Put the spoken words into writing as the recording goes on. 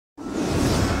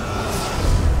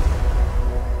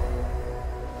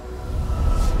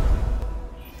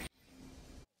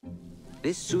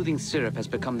This soothing syrup has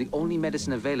become the only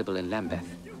medicine available in Lambeth.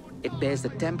 It bears the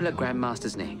Templar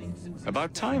Grandmaster's name.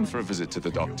 About time for a visit to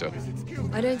the doctor.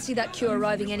 I don't see that cure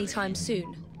arriving anytime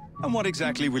soon. And what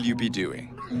exactly will you be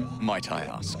doing, might I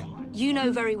ask? You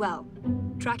know very well.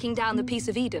 Tracking down the Piece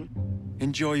of Eden.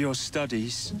 Enjoy your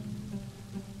studies.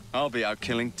 I'll be out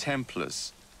killing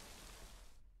Templars.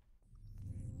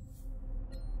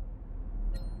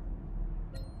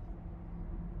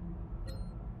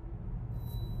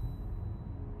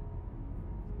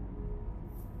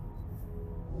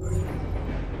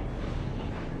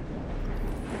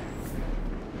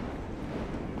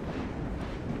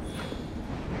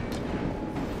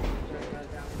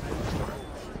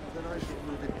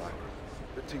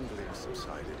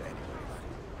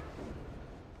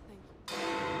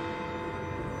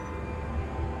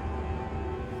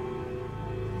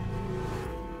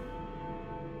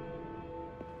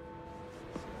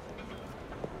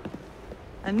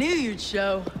 I knew you'd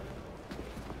show.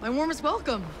 My warmest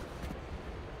welcome.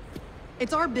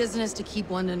 It's our business to keep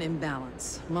London in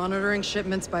balance, monitoring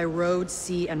shipments by road,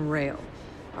 sea, and rail.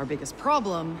 Our biggest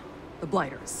problem, the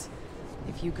Blighters.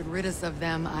 If you could rid us of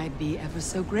them, I'd be ever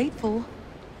so grateful.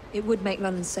 It would make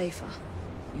London safer.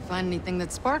 You find anything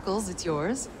that sparkles, it's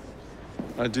yours.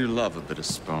 I do love a bit of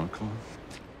sparkle.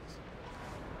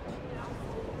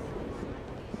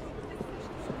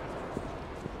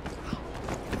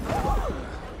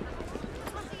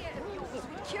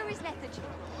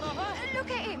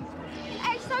 Look at him!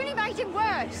 It's only made him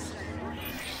worse!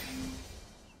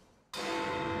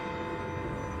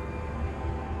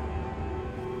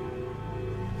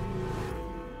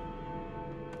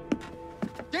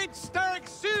 Get Starrick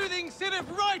soothing syrup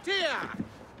right here!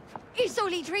 It's all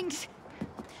he drinks.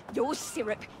 Your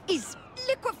syrup is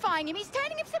liquefying him. It's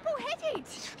turning him simple-headed.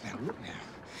 Now, look now.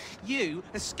 You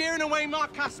are scaring away my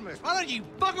customers. Why don't you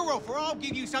bugger off, or I'll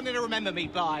give you something to remember me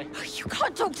by. Oh, you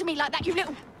can't talk to me like that, you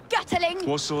little gutterling!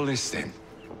 What's all this then?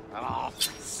 Oh,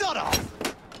 sod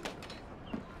off!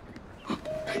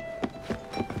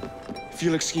 If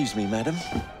you'll excuse me, madam.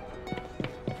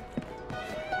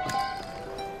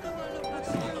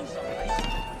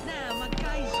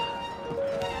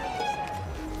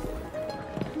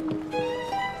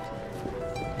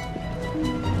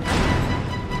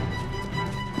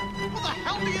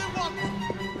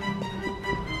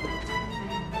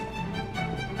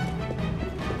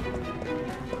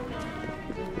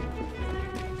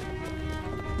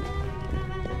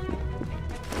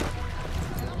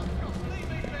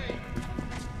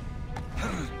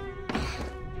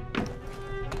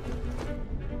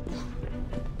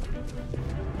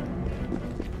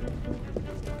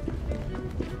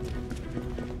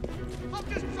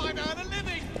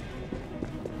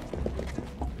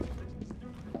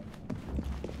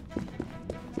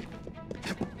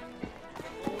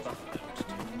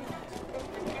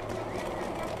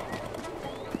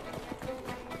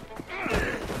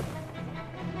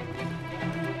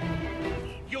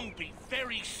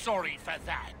 Sorry for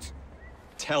that.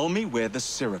 Tell me where the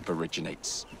syrup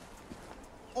originates.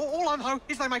 All I know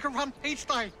is they make a run each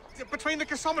day between the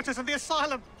gasometers and the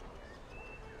asylum.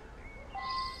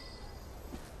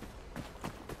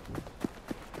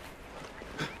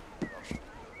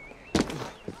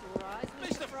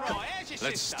 Mr. Frye, how's your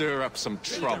Let's sister? stir up some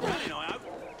trouble.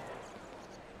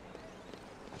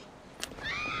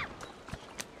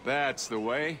 That's the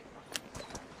way.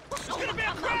 It's gonna be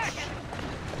a crash!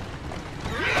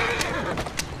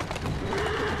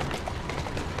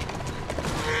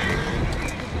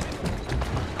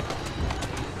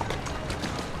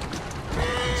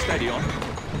 Steady on.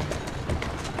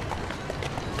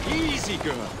 Easy,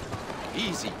 girl.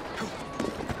 Easy.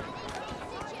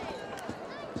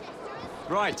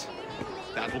 Right.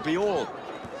 That'll be all.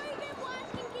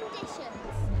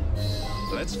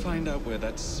 Let's find out where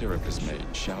that syrup is made,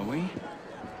 shall we?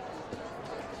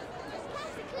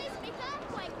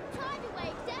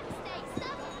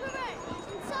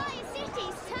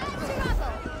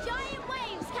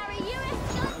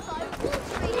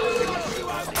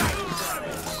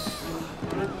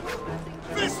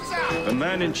 The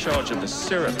man in charge of the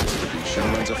syrup distribution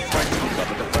runs a frightful club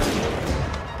at the phone.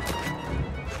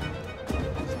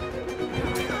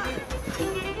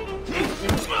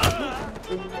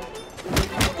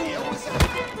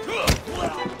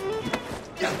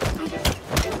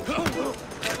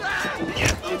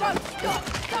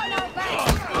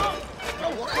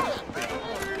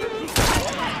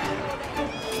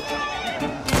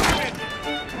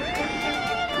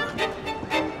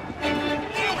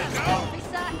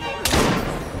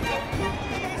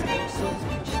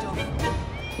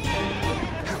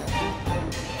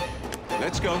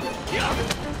 Let's go.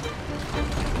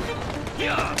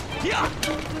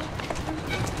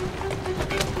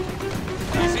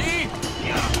 Easy!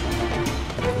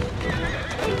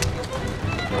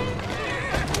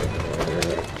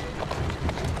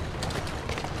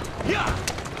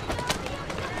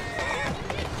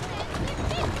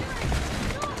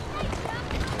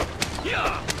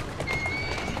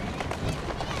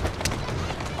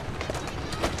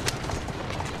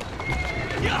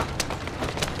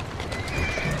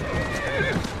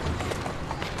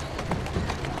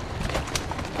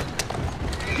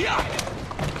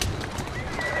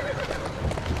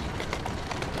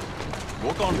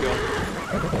 Walk on, girl.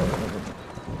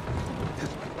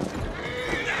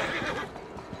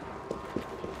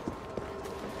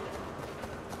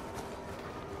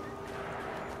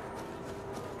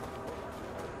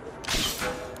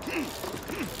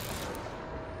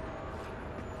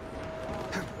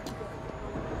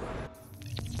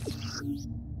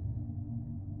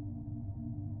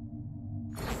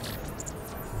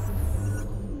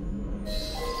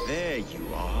 There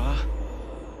you are.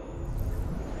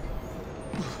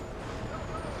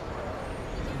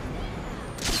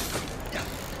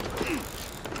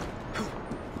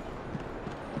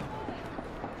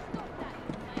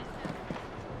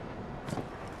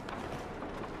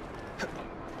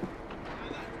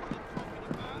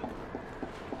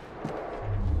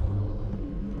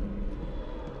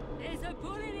 There's a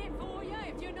bull in it for you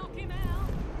if you knock him out.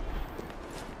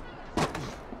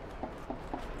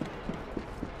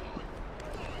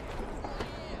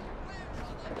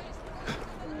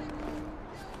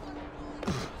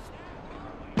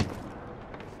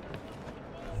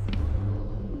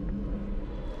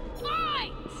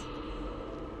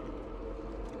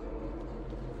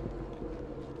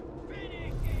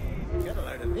 Get a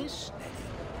load of this.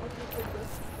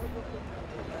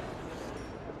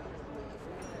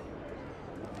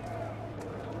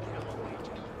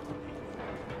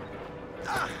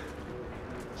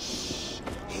 Shh,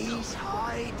 he's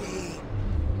hiding.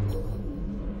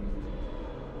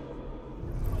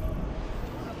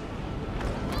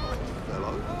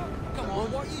 Hello? Come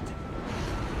on, what are you doing?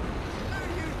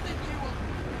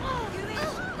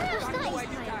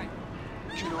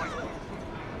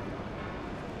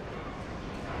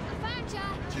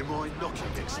 Do you mind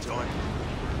knocking next time?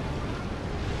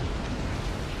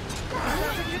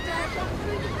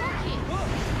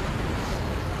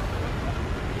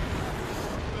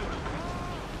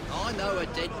 I know a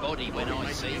dead body when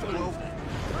I see one.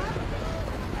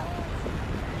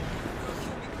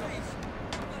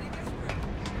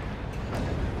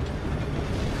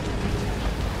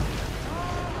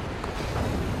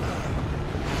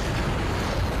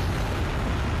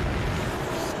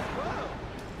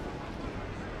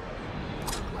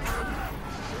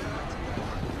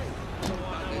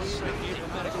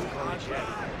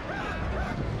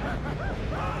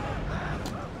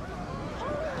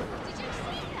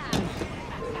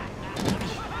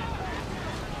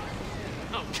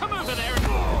 Come over there! It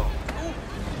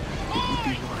would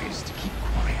be wise to keep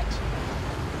quiet.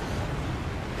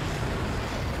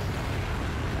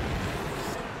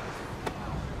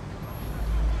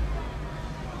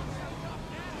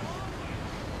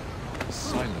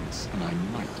 Silence, and I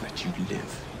might let you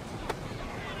live.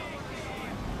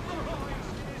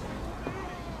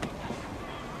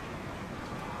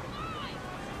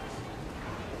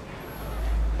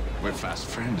 We're fast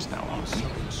friends now, aren't we?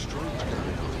 Something strange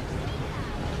going on.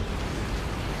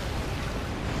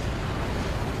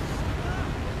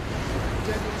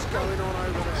 Devil's going on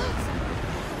over there.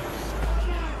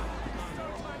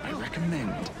 I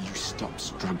recommend you stop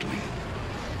struggling.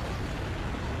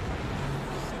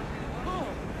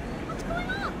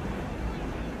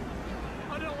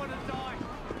 I don't want to die.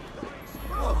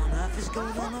 What on earth is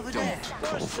going on over there? Don't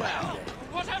call for help.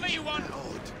 Whatever you want.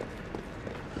 Odd.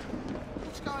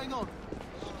 What's going on?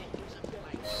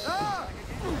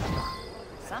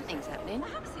 Something's happening.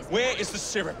 Where is the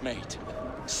syrup made?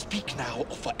 Speak now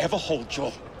or forever hold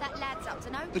your... That lad's up to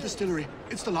no The good. distillery.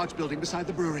 It's the large building beside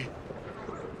the brewery.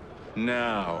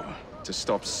 Now, to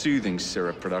stop soothing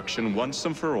syrup production once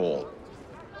and for all.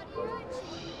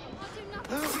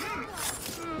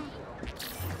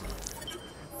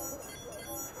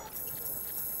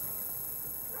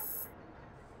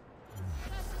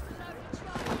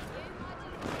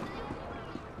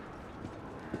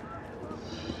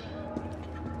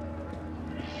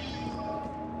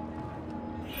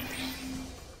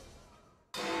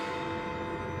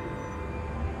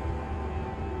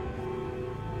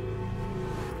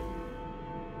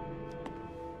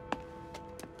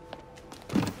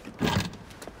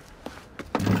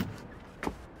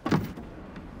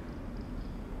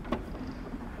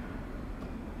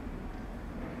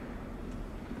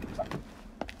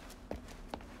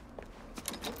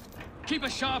 Keep a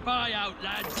sharp eye out,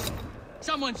 lads.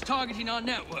 Someone's targeting our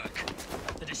network.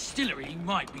 The distillery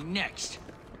might be next.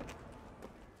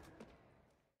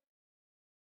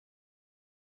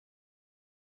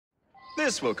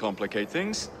 This will complicate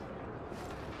things.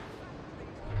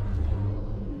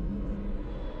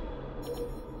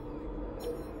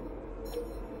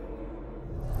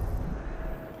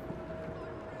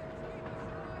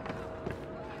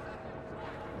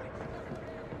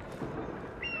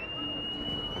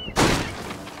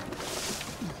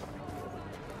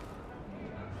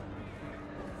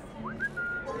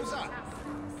 What was that?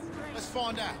 Let's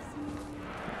find out.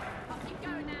 Keep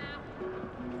going now.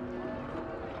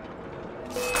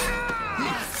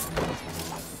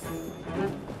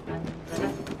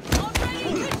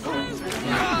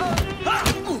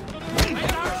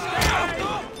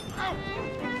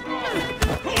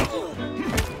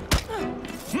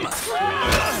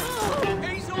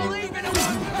 He's all leaving at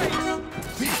one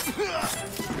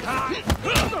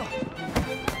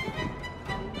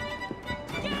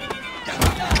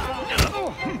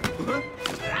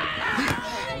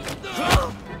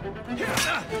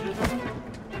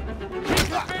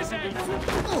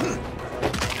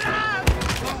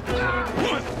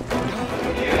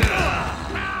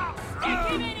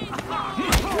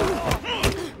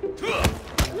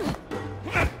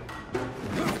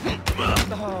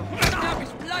Snap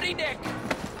his bloody neck!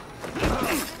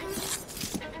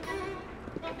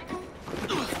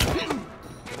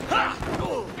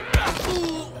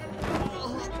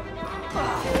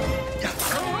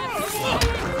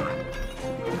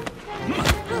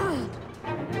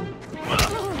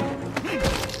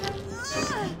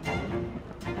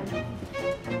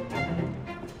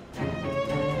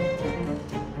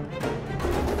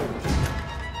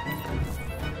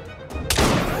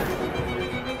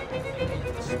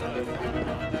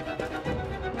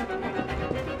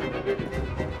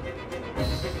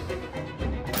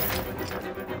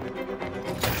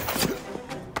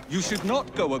 You should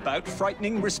not go about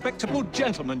frightening respectable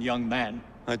gentlemen, young man.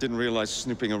 I didn't realize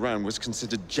snooping around was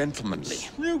considered gentlemanly.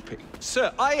 Snooping?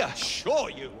 Sir, I assure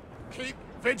you. Keep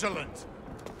vigilant.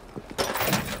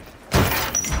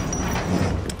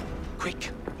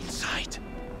 Quick, inside.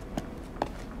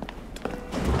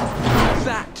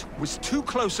 That was too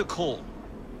close a call.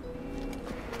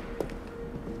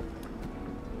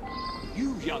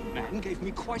 You, young man, gave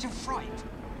me quite a fright.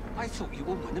 I thought you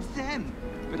were one of them.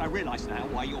 But I realize now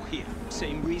why you're here.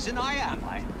 Same reason I am,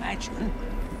 I imagine.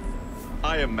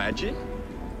 I imagine?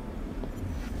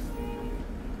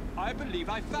 I believe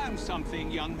I found something,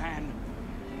 young man.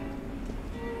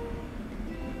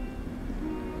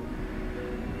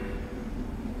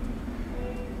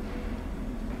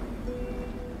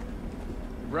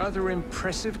 Rather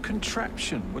impressive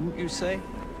contraption, wouldn't you say?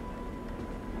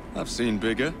 I've seen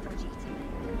bigger.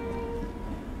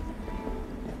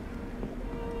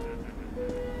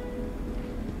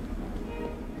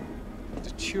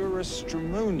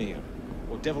 Stramonium,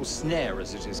 or devil's snare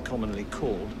as it is commonly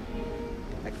called,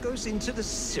 that goes into the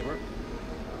syrup.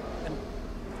 And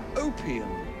opium,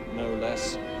 no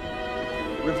less.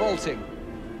 Revolting.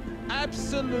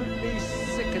 Absolutely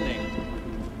sickening.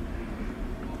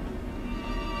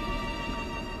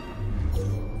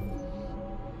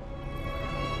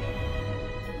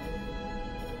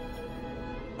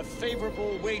 A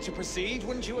favorable way to proceed,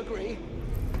 wouldn't you agree?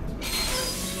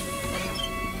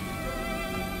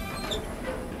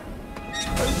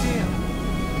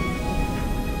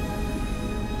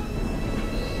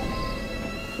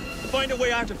 Find a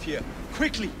way out of here,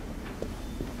 quickly!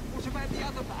 What about the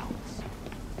other valves?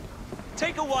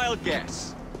 Take a wild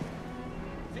guess.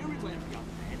 Very well, young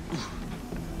man.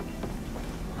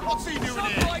 What's he doing Some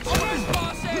here? like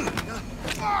trespassing!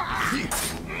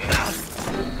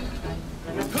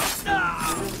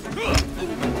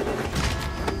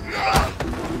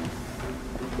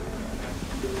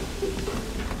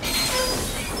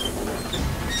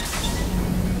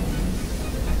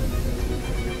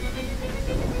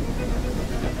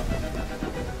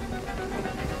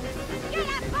 Get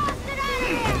that bastard out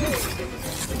of here!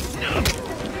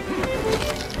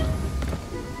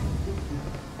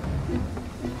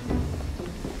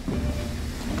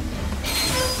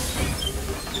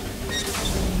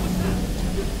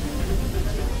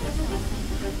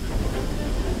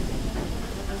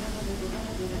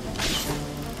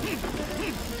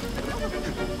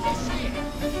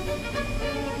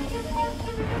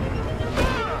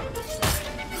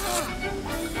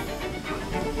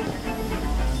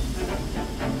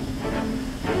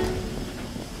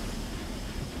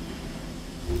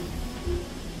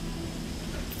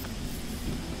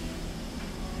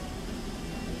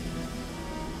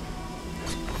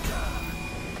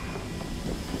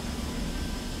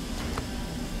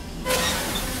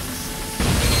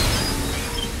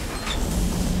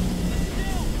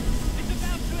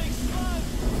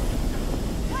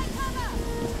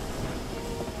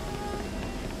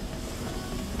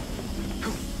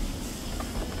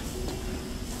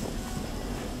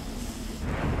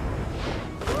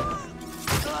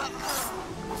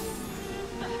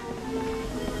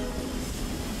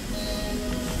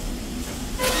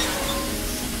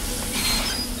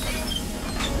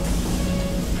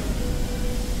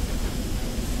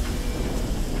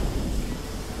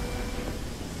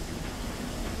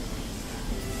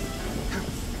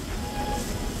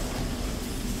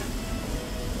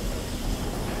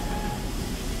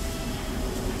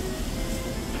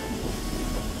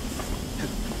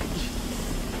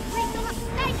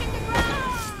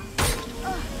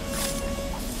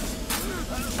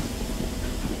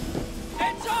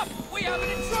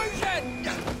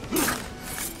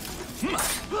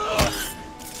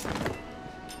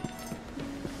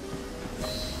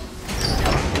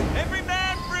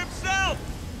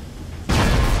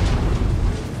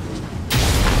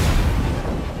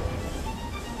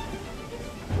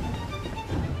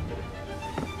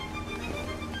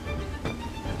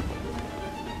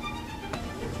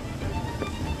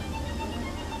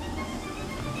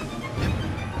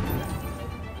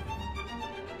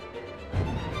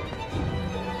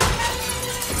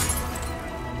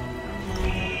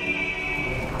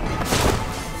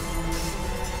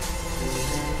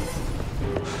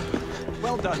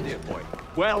 Well done, dear boy.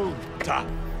 Well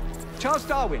done. Charles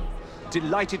Darwin,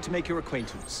 delighted to make your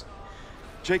acquaintance.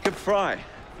 Jacob Frye,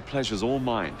 the pleasure's all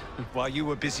mine. While you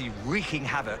were busy wreaking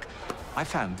havoc, I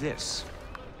found this.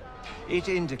 It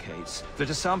indicates that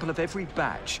a sample of every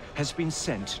batch has been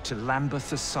sent to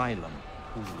Lambeth Asylum.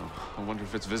 I wonder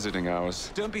if it's visiting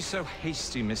hours. Don't be so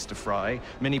hasty, Mr. Frye.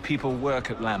 Many people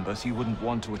work at Lambeth. You wouldn't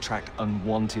want to attract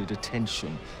unwanted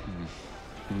attention.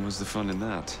 And what's the fun in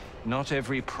that? Not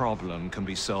every problem can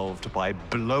be solved by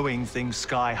blowing things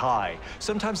sky high.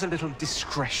 Sometimes a little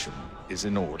discretion is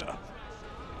in order.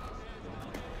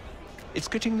 It's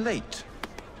getting late.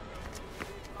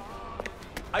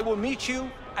 I will meet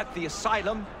you at the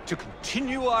asylum to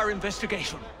continue our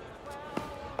investigation.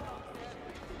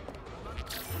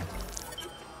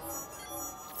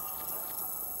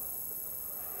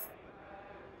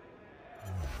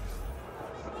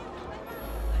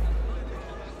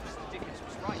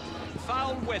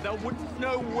 Foul weather wouldn't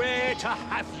know where to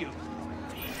have you.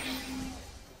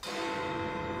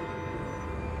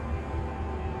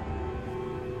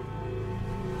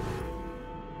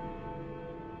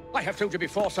 I have told you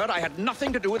before, sir, I had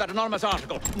nothing to do with that anonymous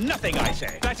article. Nothing, I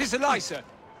say. That is a lie, sir.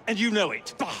 And you know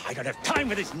it. Bah, I don't have time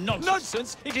for this nonsense.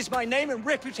 Nonsense? It is my name and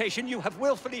reputation you have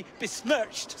willfully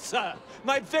besmirched, sir.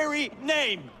 My very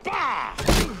name. Bah!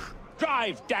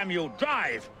 Drive, damn you,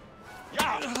 drive!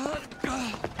 Yeah.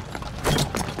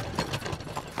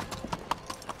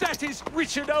 That is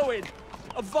Richard Owen,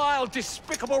 a vile,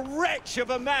 despicable wretch of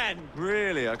a man.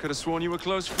 Really? I could have sworn you were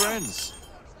close friends.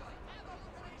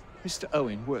 Mr.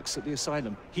 Owen works at the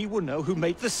asylum. He will know who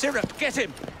made the syrup. Get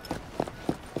him!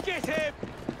 Get him!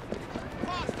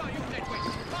 Faster, you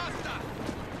nitwit! Faster!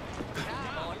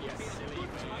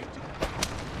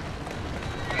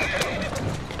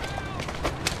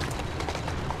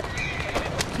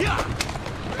 Yeah!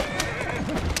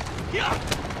 Yeah!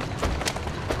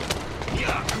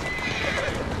 Yeah!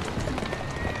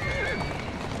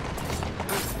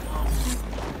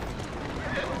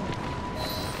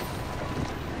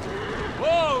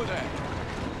 Whoa there!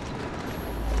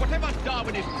 Whatever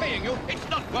Darwin is paying you, it's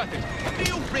not worth it.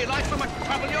 Do you realize how much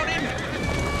trouble you're in?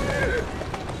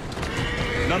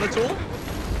 None at all?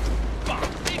 Bah!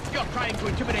 If you're trying to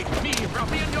intimidate me,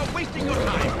 ruffian, you're wasting your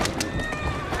time.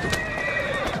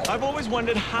 I've always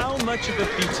wondered how much of a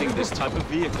beating this type of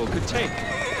vehicle could take.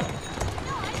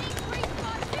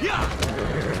 Yeah!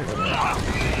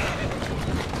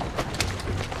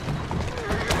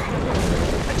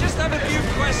 I just have a few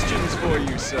questions for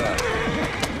you, sir.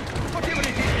 Whatever it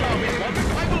is Darwin wants,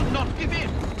 I will not give in.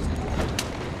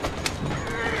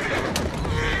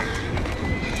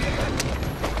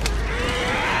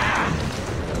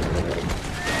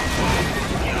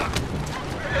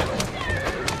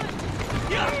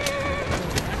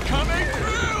 Coming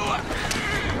through!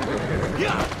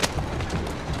 Yeah!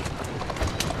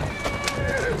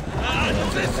 How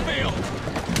does this feel?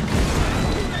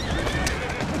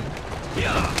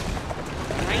 Yeah!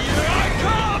 Here I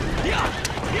come! Yeah!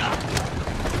 Yeah!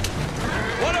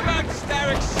 What about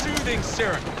Starrick's soothing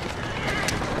syrup?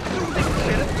 Soothing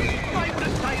syrup? Why would a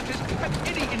scientist have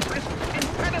any interest in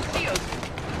panaceas?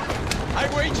 I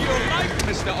wager your life,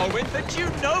 Mr. Owen, that you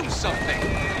know something.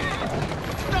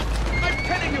 Stop! I'm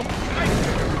telling you!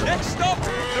 Next stop,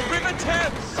 the River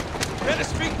Thames. Better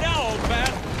speak now, old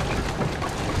man.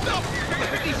 Stop!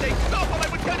 For pity's sake, stop, or I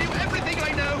would tell you everything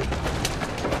I know!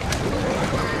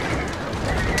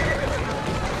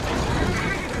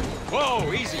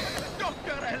 Whoa, easy.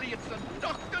 Dr. Elliotson!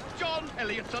 Dr. John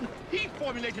Elliotson! He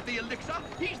formulated the elixir!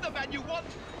 He's the man you want!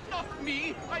 Not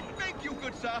me! I beg you,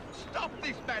 good sir! Stop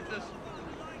this madness!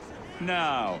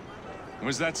 Now,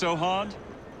 was that so hard?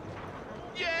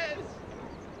 Yes!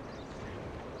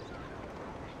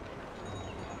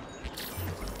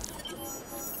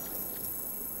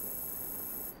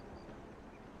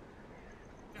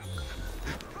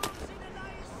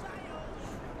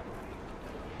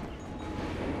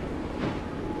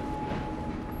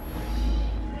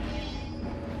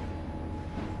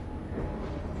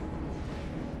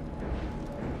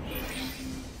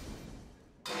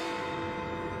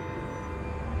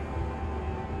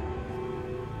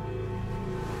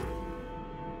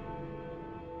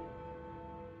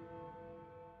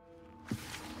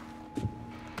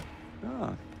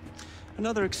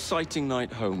 Another exciting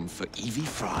night home for Evie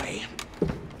Frye.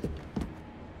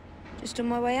 Just on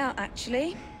my way out,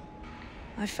 actually.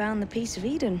 I found the piece of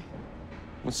Eden.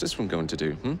 What's this one going to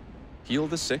do, Heal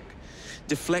the sick,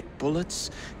 deflect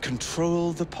bullets,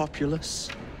 control the populace?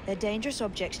 They're dangerous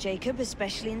objects, Jacob,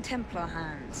 especially in Templar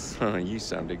hands. You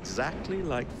sound exactly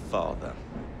like Father.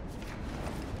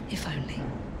 If only.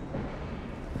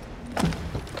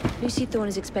 Lucy Thorne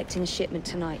is expecting a shipment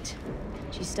tonight.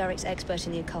 She's Starrick's expert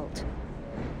in the occult.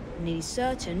 I'm nearly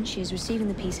certain she is receiving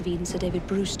the piece of Eden Sir David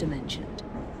Brewster mentioned.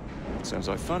 Sounds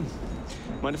like fun.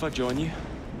 Mind if I join you?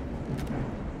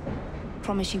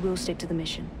 Promise you will stick to the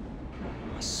mission.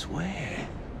 I swear.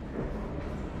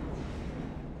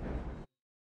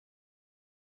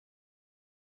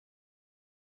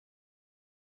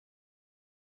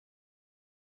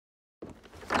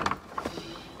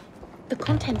 The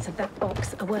contents of that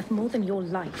box are worth more than your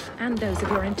life, and those of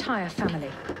your entire family.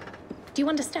 Do you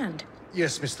understand?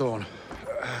 Yes, Miss Thorne.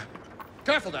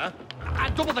 Careful there!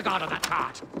 And double the guard on that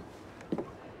cart!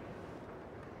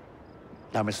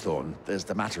 Now, Miss Thorne, there's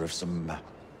the matter of some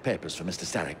papers for Mr.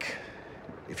 Starrick.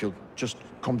 If you'll just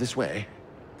come this way.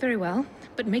 Very well,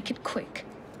 but make it quick.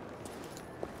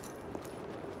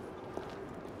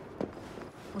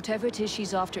 Whatever it is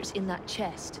she's after, it's in that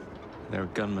chest. There are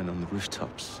gunmen on the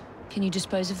rooftops. Can you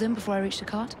dispose of them before I reach the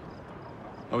cart?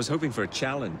 I was hoping for a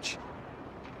challenge.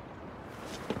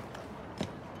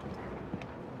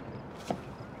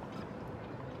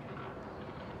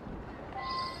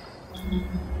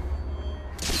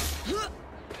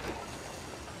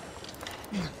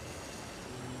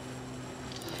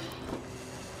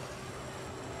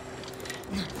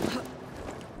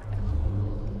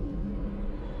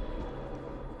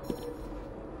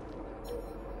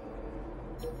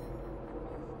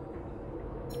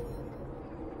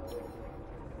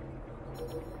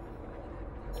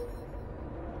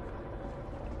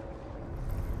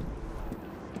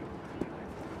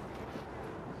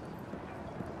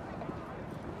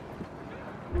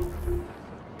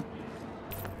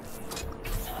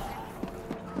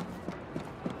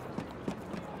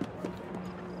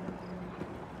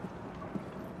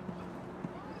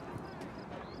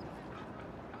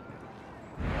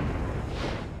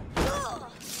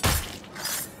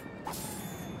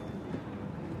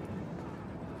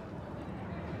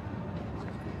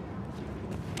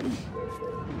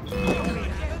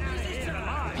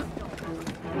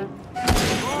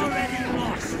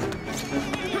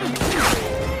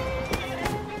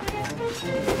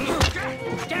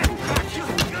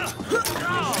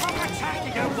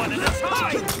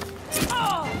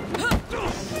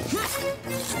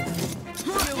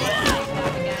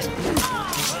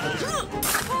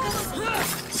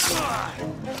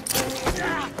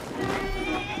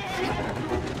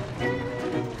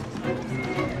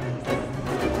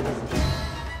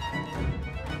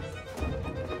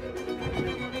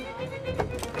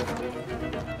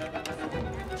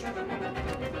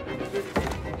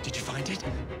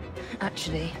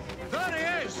 Actually. There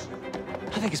he is!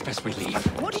 I think it's best we leave.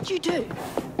 What did you do?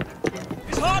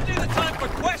 It's hardly the time for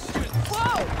questions!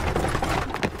 Whoa!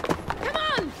 Come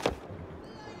on!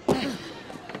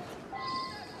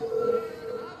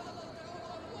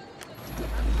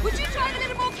 Would you drive a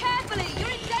little more carefully?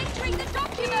 You're endangering the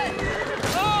document!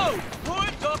 Oh! More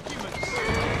documents!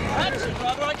 Perhaps you'd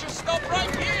rather I just stop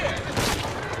right here!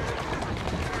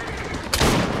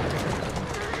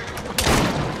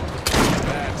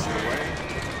 That's the way.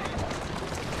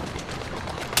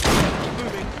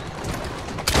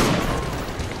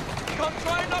 Come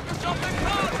try and knock us off the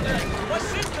cart then! My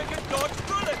sister can dodge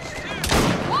bullets too!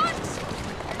 What?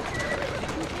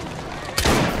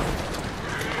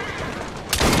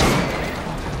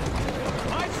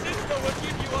 My sister will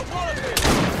give you a walloping!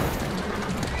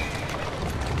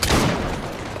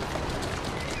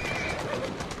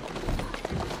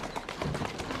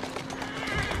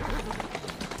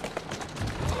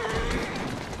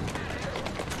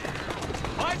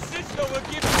 My sister will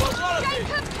give you a walloping!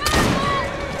 Jacob, careful!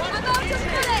 I'm out of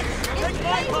bullets! It's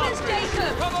papers,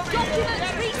 Jacob!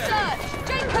 Documents, research!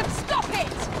 Jacob, stop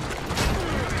it!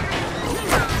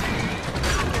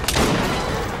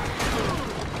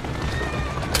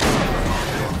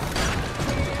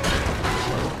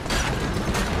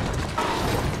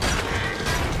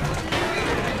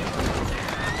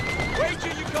 Wait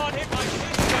till you can't hit my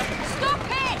sister! Stop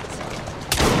it!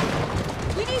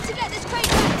 We need to get this crate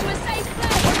back to a safe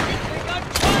place! What do you think I'm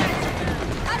trying to do?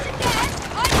 As a guest,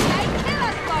 I'd say kill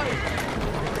us both!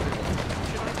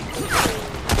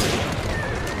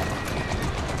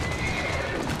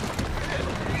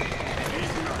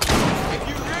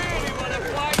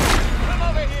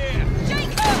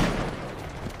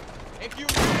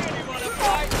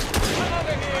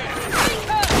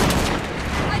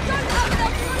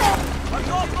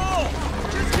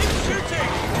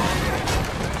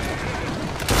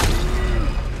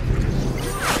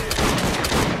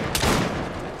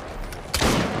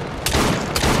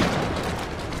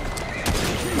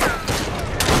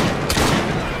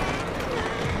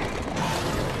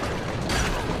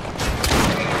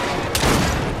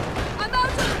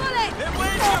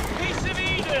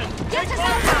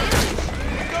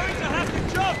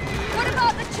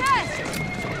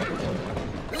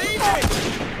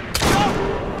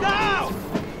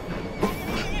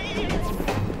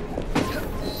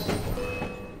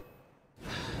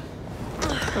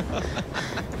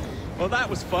 Well, that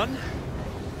was fun.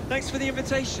 Thanks for the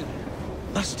invitation.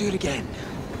 Let's do it again.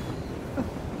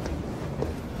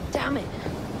 Damn it.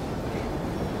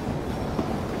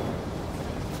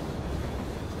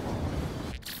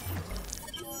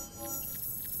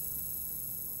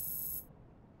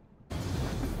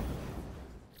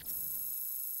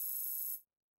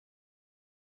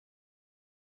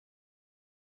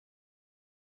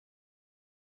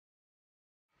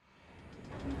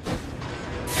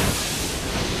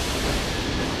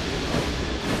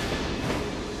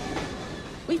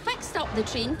 We fixed up the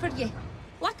train for you.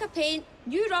 Lick of paint,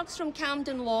 new rugs from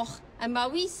Camden Loch, and my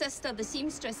wee sister, the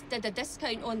seamstress, did a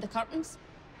discount on the curtains.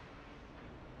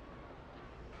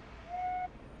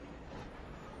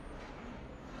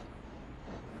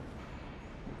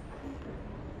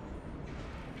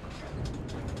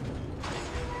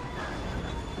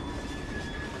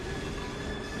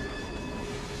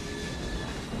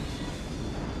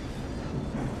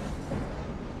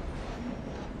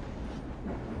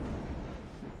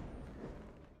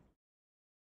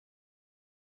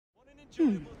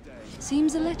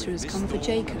 Seems a letter has come for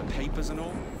Jacob. The papers and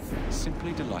all.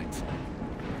 Simply delightful.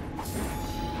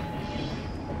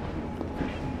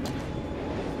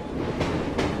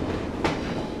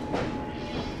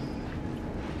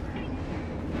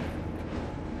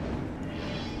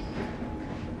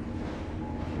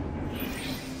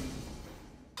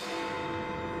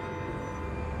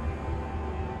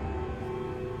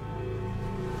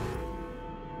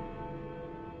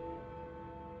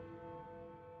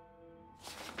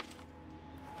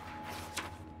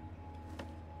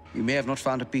 You may have not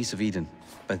found a piece of Eden,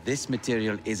 but this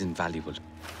material is invaluable.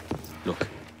 Look.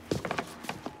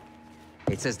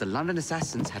 It says the London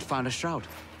assassins had found a shroud.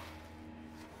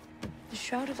 The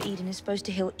Shroud of Eden is supposed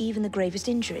to heal even the gravest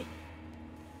injury.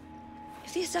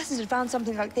 If the assassins had found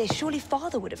something like this, surely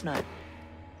Father would have known.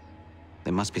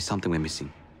 There must be something we're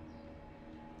missing.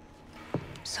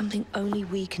 Something only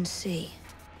we can see.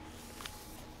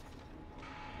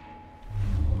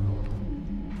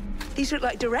 These look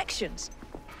like directions.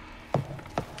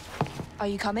 Are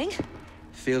you coming?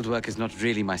 Fieldwork is not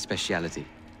really my speciality.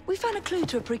 We found a clue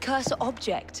to a precursor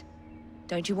object.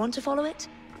 Don't you want to follow it?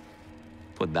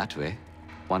 Put that way,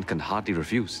 one can hardly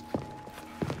refuse.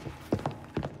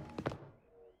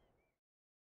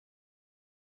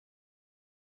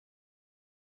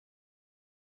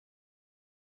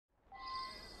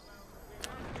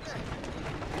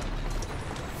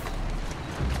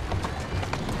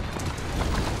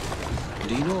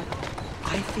 Do you know,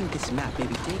 I think this map may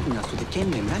be taking us to the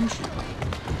Kenway mansion.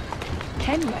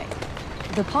 Kenway?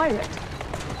 The pirate?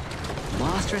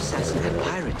 Master assassin and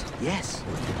pirate, yes.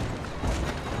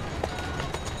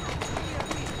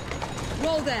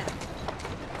 Roll there.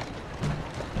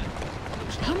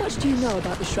 How much do you know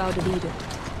about the Shroud of Eden?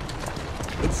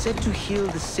 It's said to heal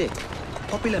the sick.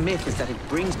 Popular myth is that it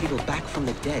brings people back from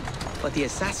the dead, but the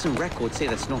assassin records say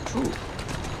that's not true.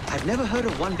 I've never heard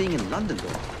of one being in London,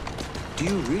 though. Do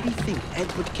you really think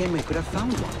Edward Kenway could have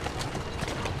found one?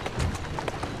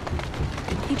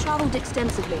 He traveled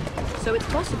extensively, so it's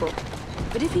possible.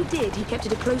 But if he did, he kept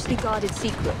it a closely guarded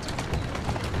secret.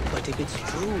 But if it's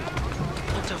true,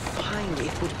 what a find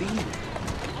it would be.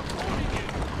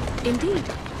 Indeed.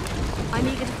 I'm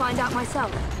eager to find out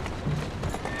myself.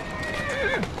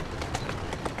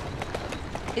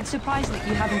 It's surprising that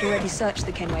you haven't already searched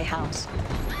the Kenway house.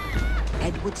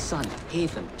 Edward's son,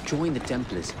 Haven, joined the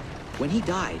Templars. When he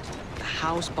died, the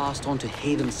house passed on to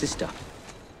Haven's sister.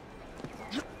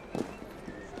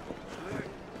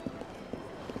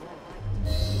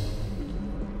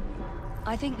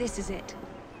 I think this is it.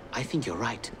 I think you're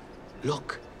right.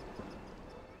 Look.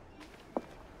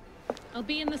 I'll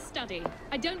be in the study.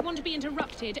 I don't want to be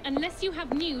interrupted unless you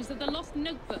have news of the lost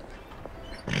notebook.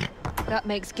 That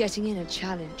makes getting in a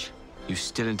challenge. You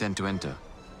still intend to enter?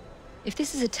 If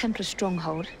this is a Templar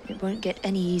stronghold, it won't get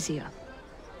any easier.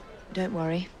 Don't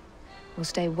worry. We'll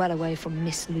stay well away from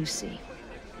Miss Lucy.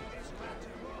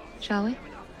 Shall we?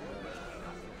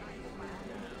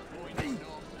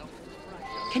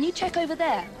 Can you check over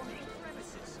there?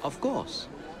 Of course.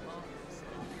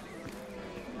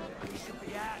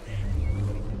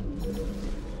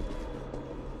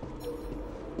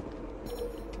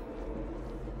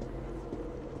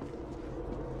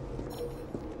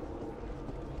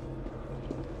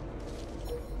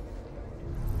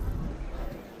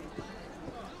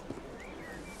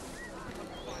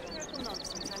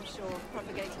 Nonsense, I'm sure,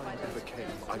 propagated by those. If I ever came,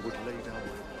 I would lay down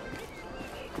my...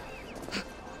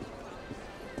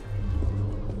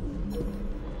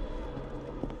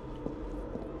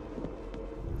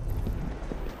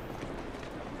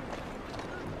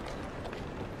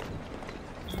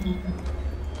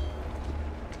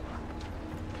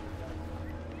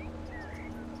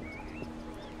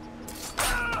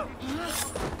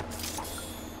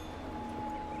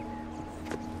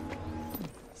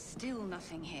 Still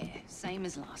nothing here. Same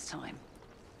as last time.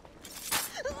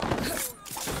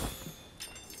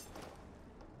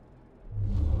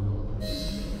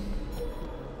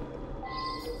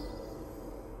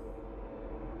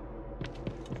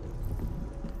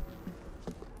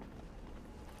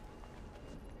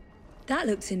 That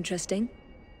looks interesting.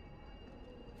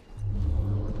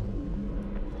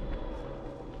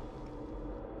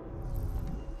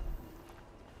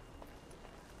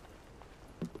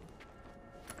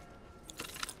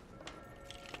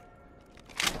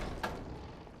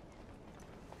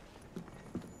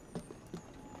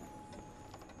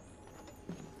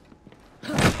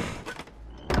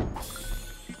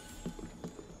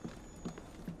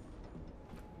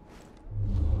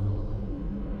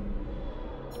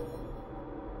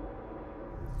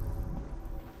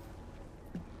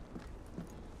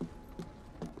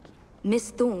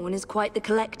 Miss Thorne is quite the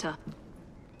collector.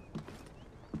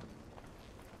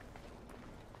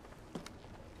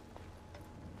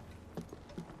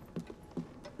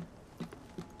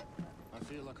 I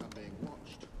feel like I'm being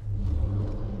watched.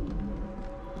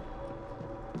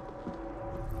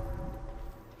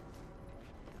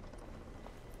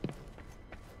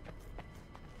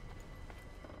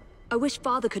 I wish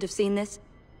Father could have seen this.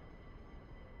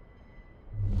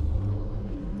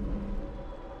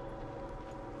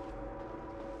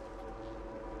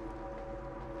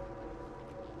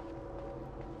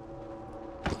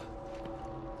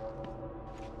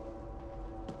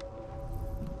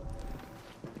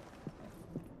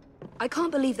 I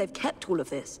can't believe they've kept all of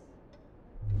this.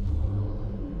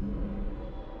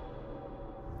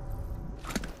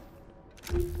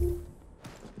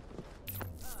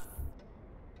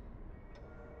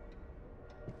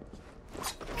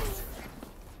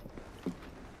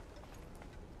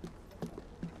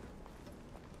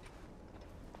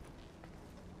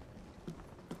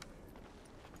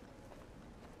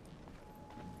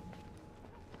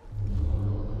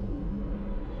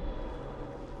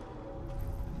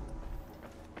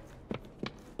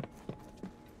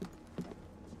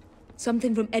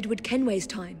 Something from Edward Kenway's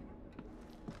time.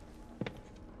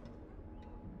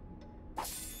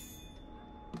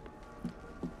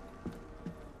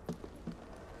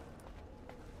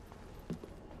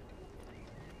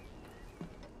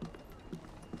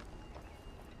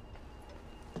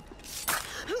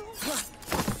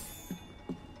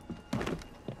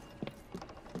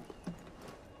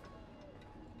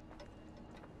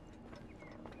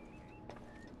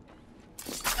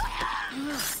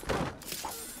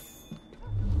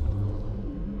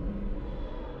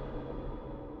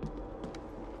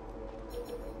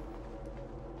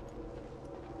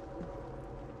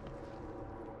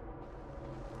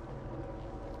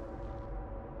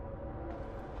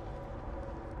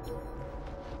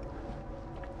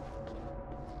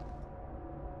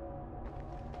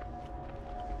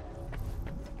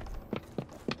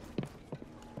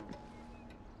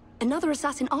 Another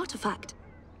assassin artifact.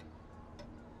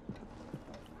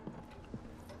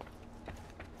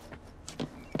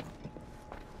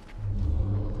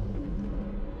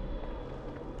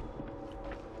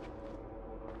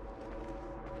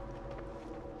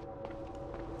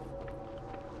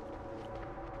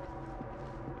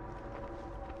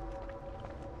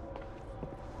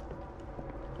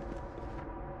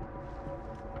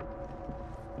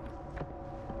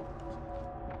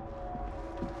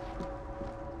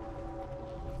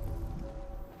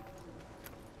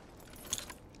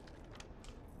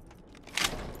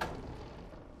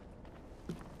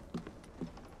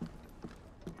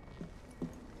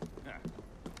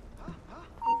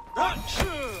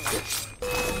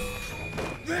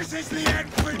 This is the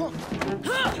end for you!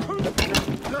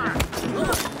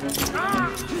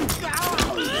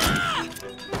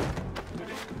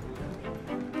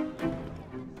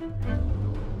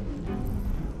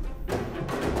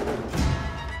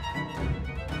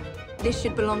 This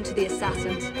should belong to the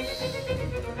assassins.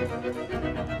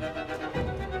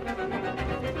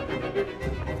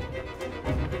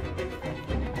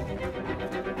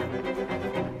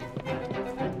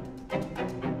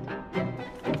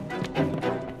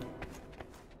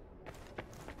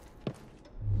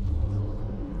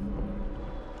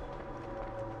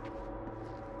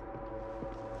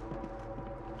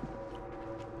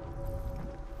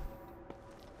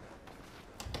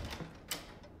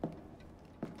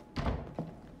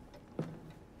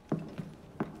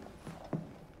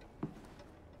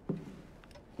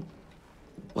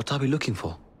 What are we looking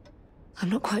for? I'm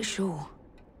not quite sure.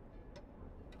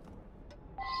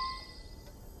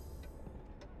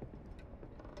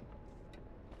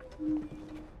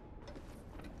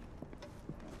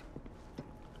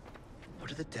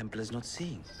 the Templars not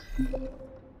seeing?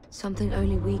 Something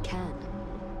only we can.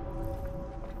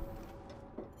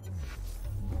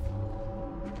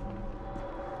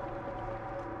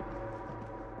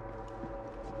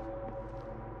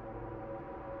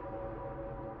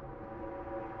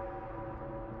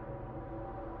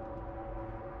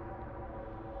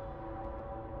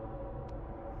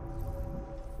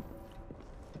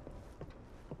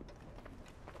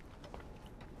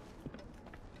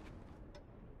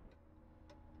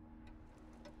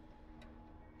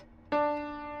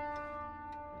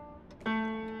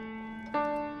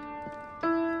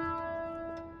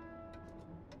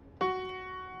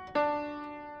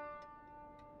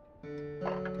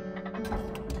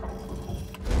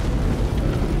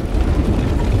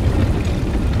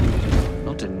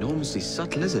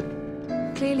 Subtle, is it?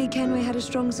 Clearly, Kenway had a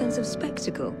strong sense of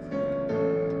spectacle.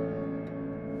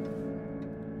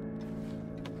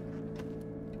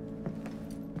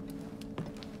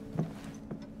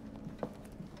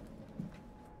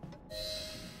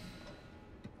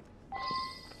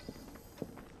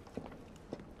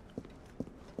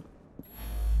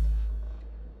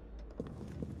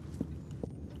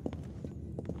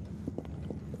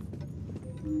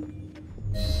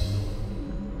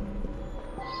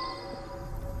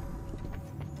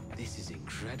 This is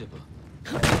incredible.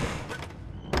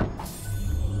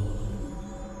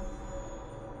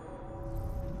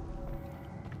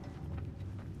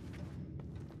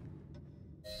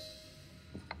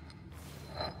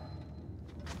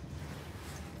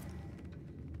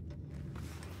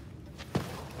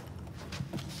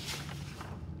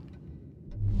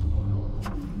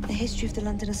 The history of the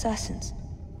London assassins.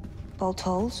 Bolt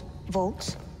holes,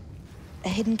 vaults, a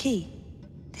hidden key.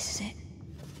 This is it.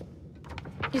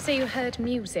 You say you heard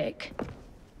music?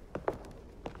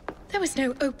 There was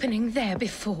no opening there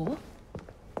before.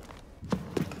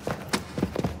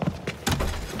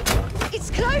 It's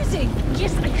closing!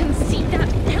 Yes, I can see that.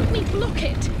 Help me block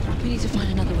it. We need to find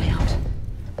another way out.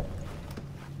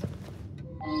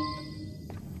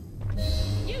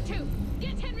 You two,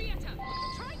 get Henrietta.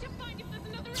 Try to find if there's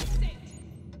another exit.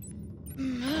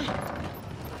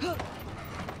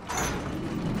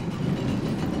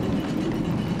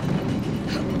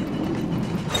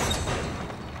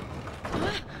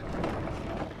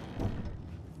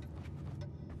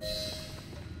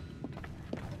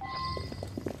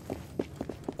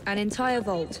 An entire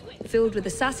vault, filled with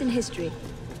assassin history,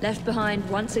 left behind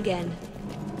once again.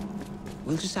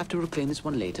 We'll just have to reclaim this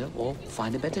one later, or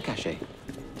find a better cache.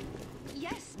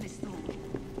 Yes, Miss Thorne.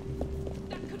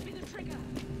 That could be the trigger.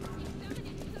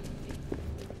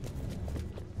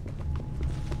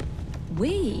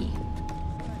 We?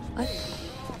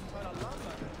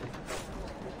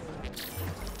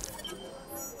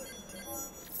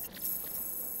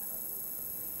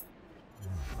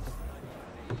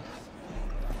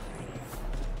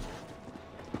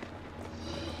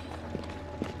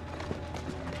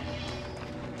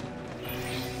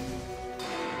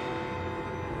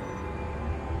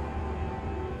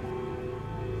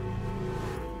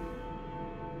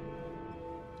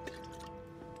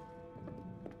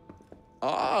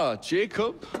 Ah,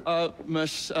 Jacob,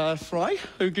 Miss Frye,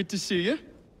 how good to see you.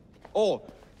 Oh,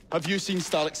 have you seen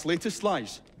Starrick's latest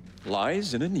lies?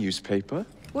 Lies in a newspaper?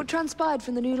 What transpired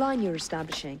from the new line you're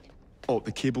establishing? Oh,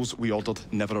 the cables we ordered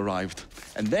never arrived.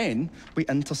 And then we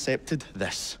intercepted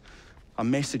this. A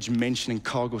message mentioning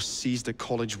cargo seized at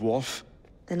College Wharf.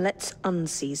 Then let's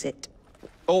unseize it.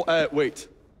 Oh, wait.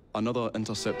 Another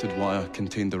intercepted wire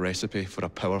contained the recipe for a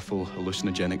powerful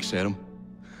hallucinogenic serum.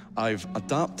 I've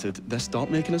adapted this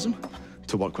dart mechanism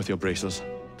to work with your bracers.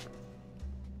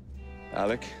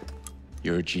 Alec,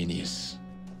 you're a genius.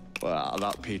 Well,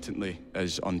 that patently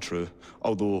is untrue.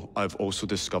 Although I've also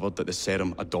discovered that the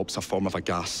serum adopts a form of a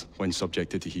gas when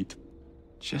subjected to heat.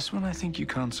 Just when I think you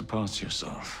can't surpass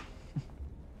yourself.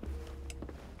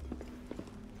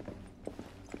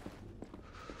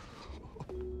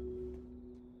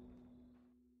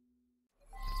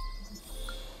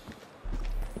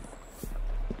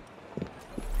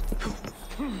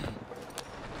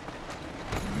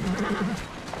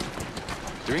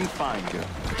 Doing fine, girl.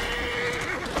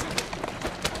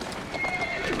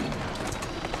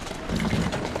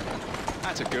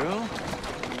 That's a girl.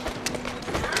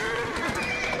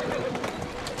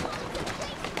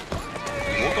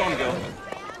 Walk on, girl.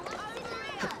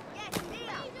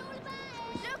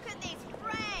 Look at this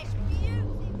fresh,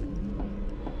 beautiful.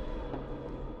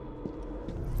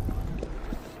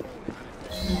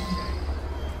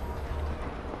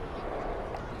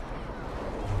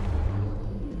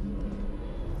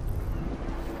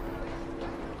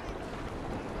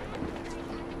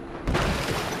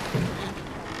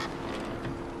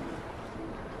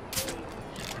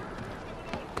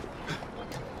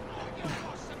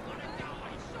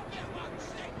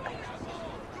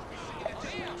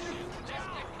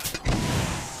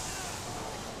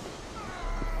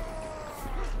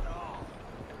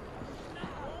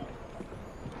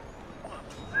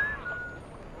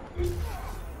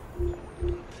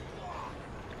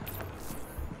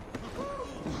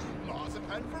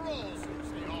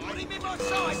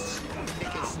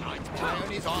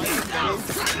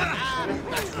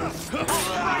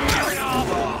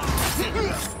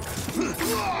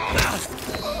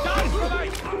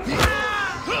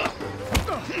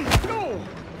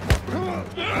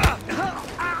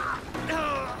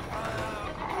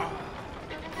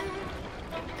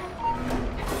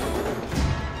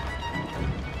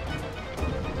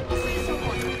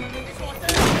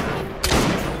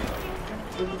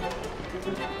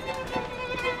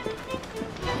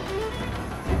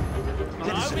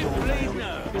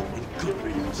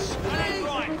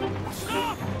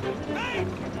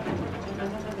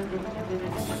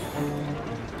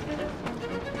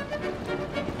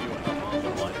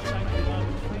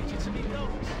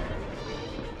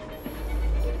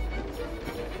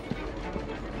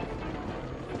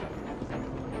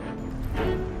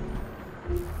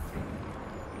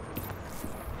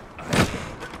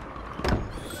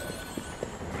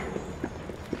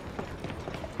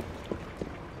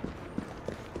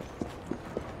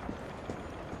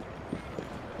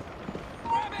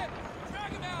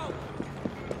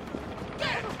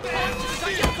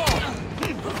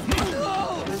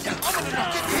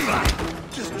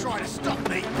 Just try to stop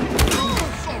me.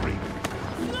 Sorry.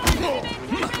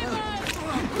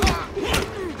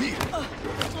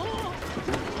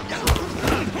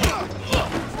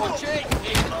 Watch it!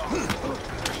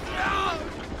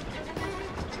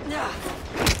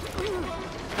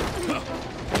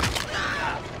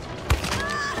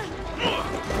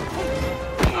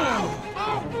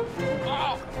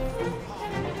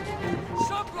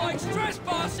 Stop like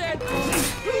trespassing!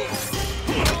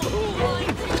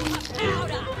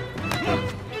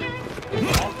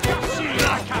 I'll cut you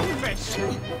like a fish.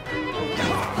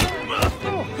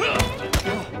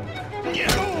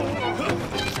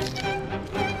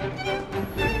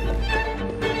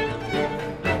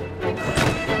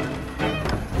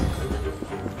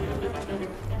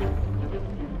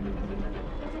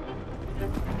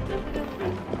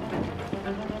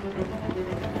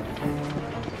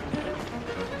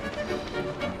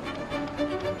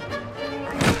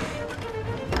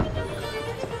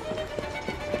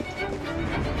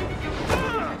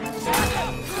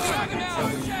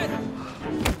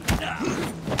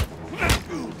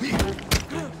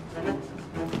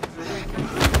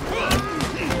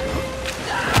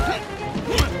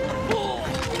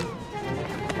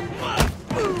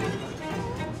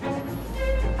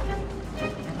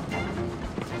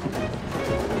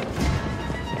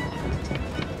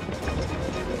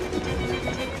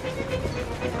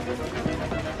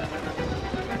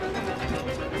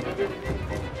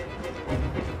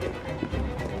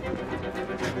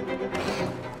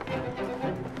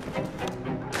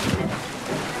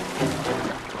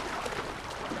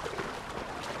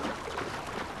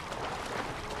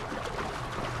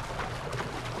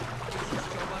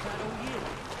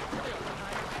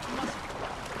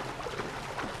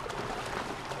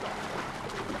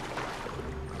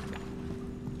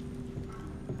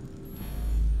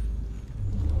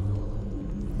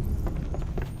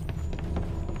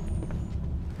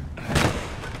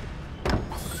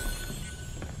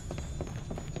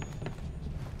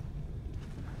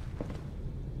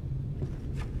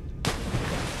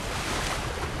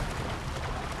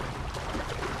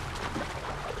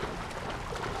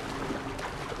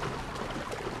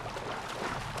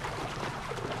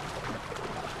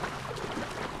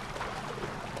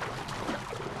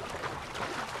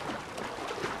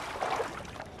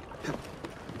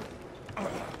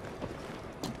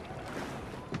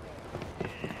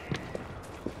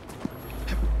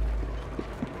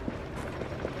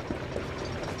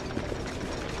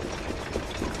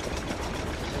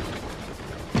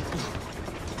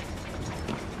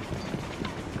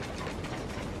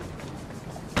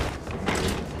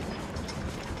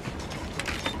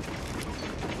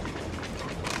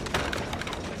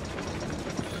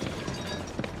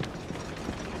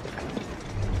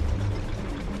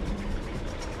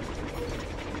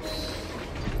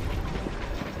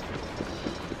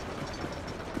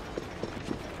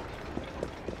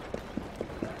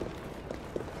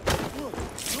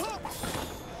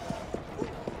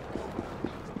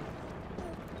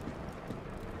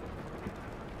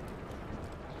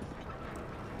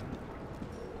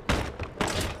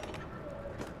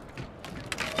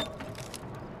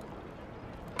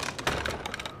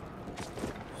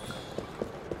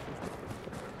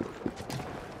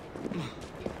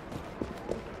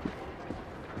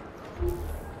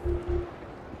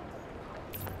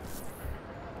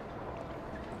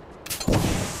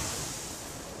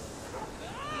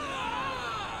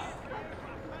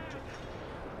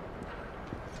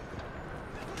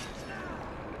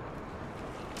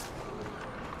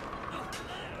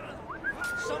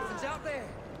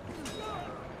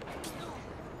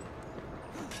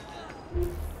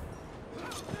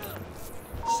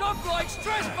 Like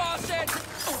trespassing!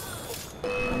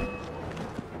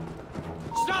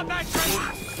 Stop that train!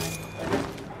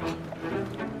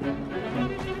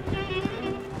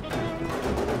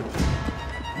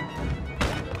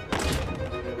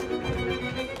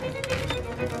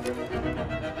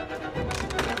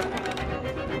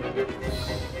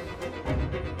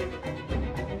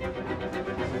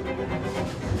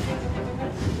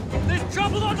 There's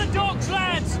trouble on the docks,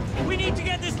 lads! We need to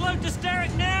get this load to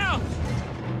Starrick now!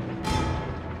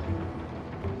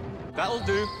 That'll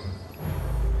do.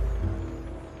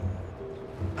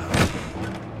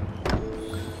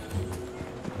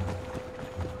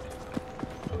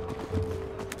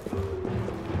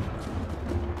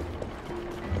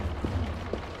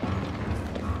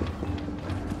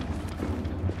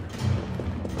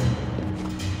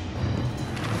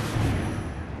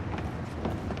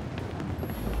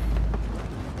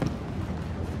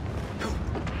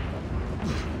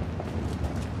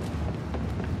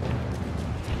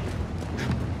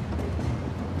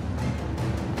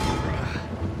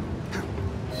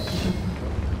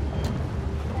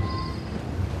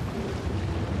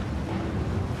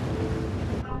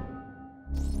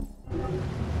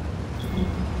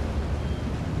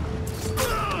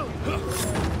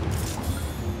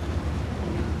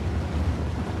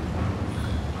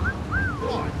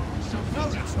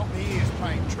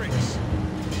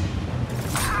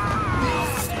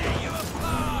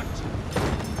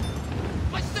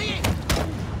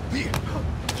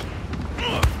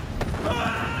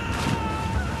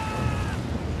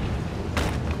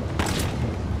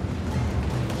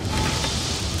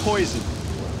 Poison.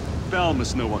 Bell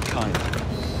must know what kind.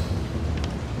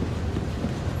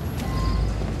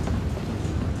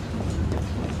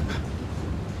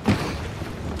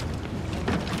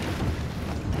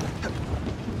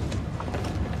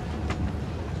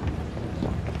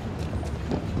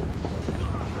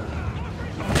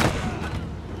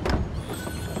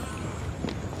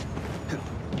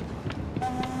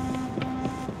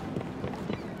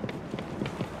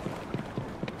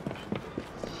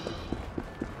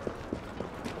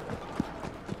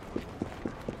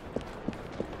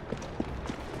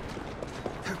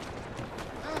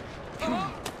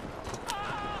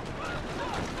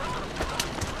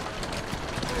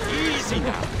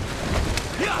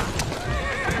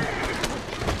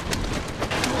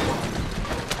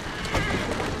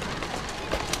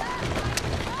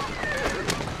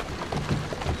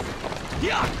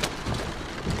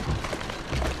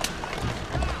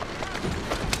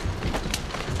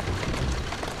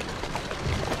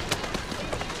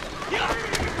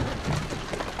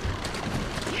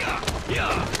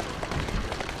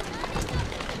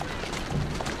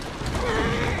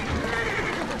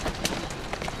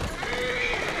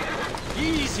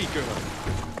 Easy, girl.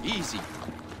 Easy.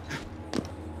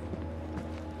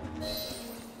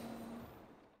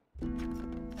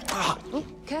 Oh,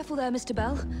 careful there, Mr.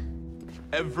 Bell.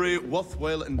 Every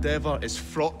worthwhile endeavour is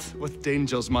fraught with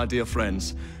dangers, my dear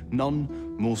friends.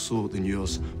 None more so than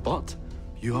yours. But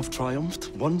you have triumphed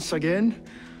once again.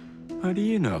 How do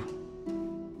you know?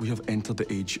 We have entered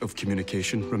the age of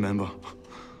communication, remember?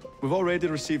 We've already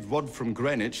received word from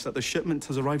Greenwich that the shipment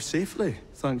has arrived safely,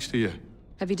 thanks to you.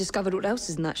 Have you discovered what else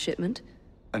is in that shipment?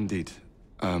 Indeed.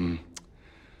 I'm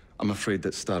afraid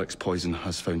that Starrick's poison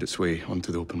has found its way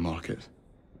onto the open market.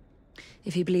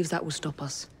 If he believes that will stop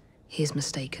us, he is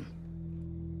mistaken.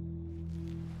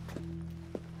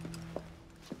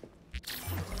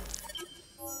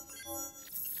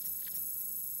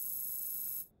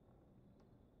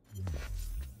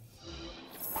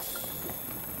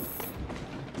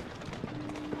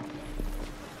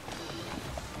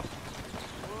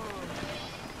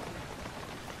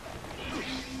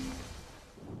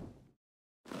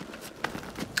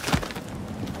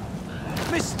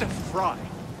 Mr. Frye,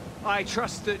 I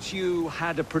trust that you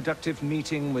had a productive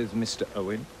meeting with Mr.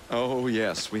 Owen? Oh,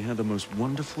 yes. We had the most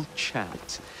wonderful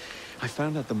chat. I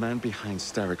found out the man behind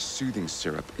Starrick's soothing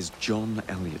syrup is John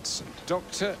Elliotson.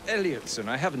 Dr. Elliotson,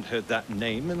 I haven't heard that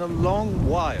name in a long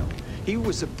while. He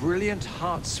was a brilliant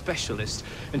heart specialist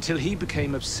until he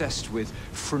became obsessed with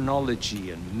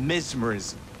phrenology and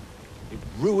mesmerism. It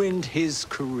ruined his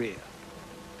career.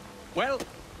 Well,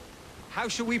 how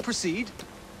shall we proceed?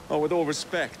 Oh, with all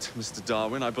respect, Mr.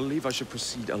 Darwin, I believe I should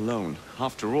proceed alone.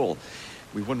 After all,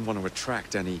 we wouldn't want to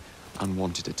attract any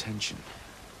unwanted attention.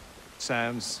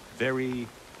 Sounds very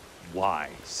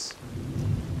wise.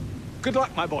 Good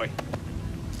luck, my boy.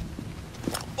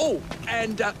 Oh,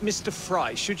 and Mr.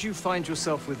 Frye, should you find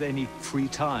yourself with any free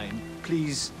time,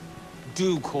 please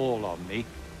do call on me.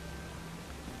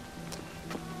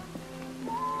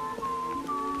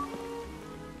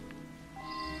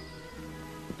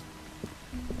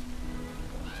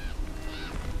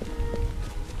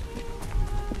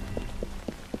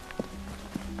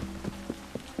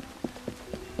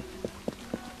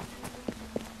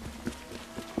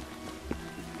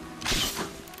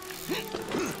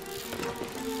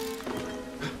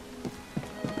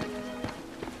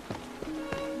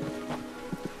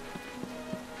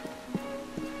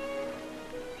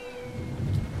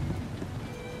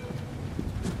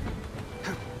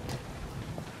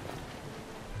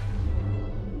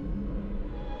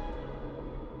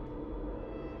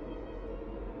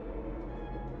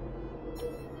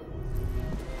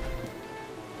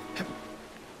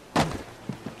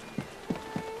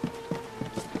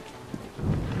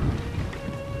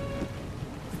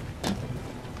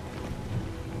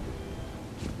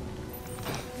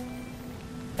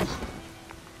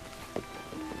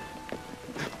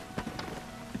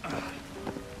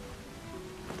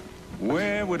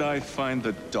 Where would I find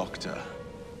the doctor?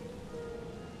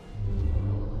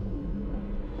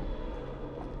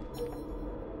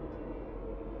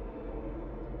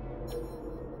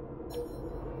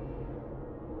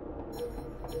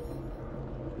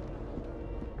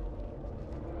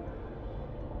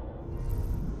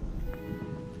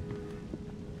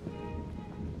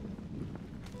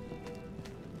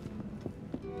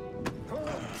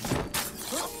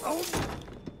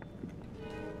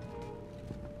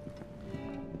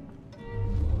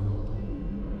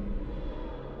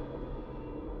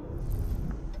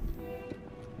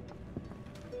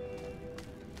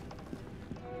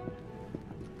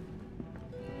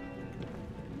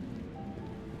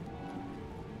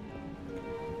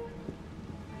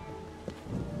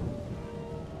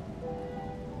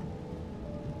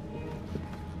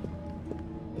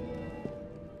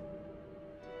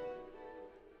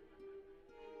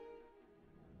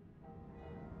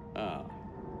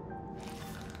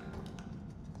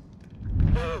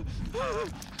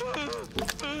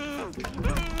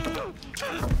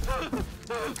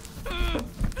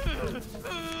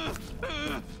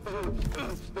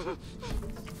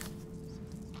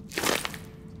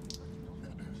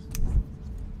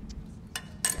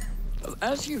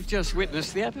 As you've just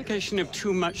witnessed, the application of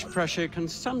too much pressure can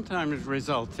sometimes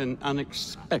result in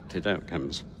unexpected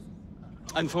outcomes.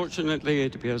 Unfortunately,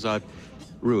 it appears I've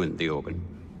ruined the organ.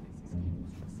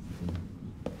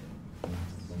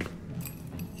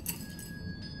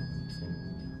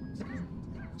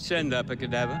 Send up a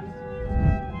cadaver.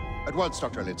 At once,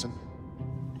 Dr. Elliotson.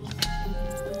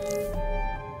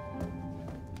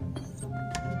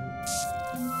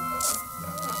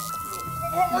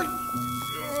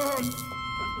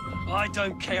 I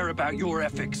don't care about your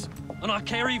ethics, and I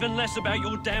care even less about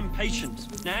your damn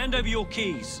patience. Now hand over your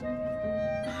keys.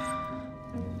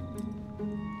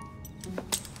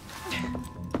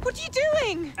 What are you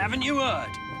doing? Haven't you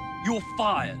heard? You're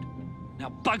fired.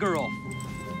 Now bugger off.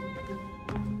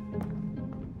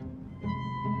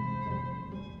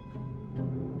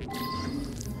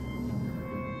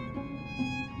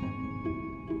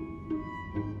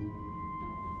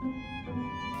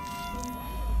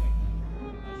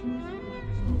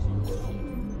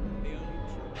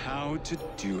 How to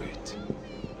do it.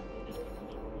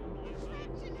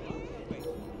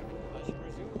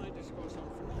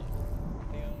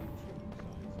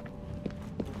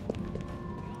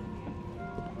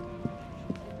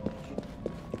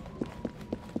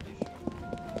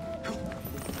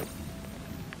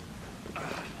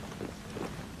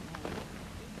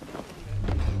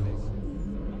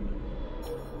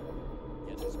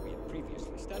 Yet, as we have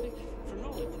previously studied,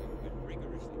 phrenology, when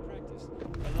rigorously practiced,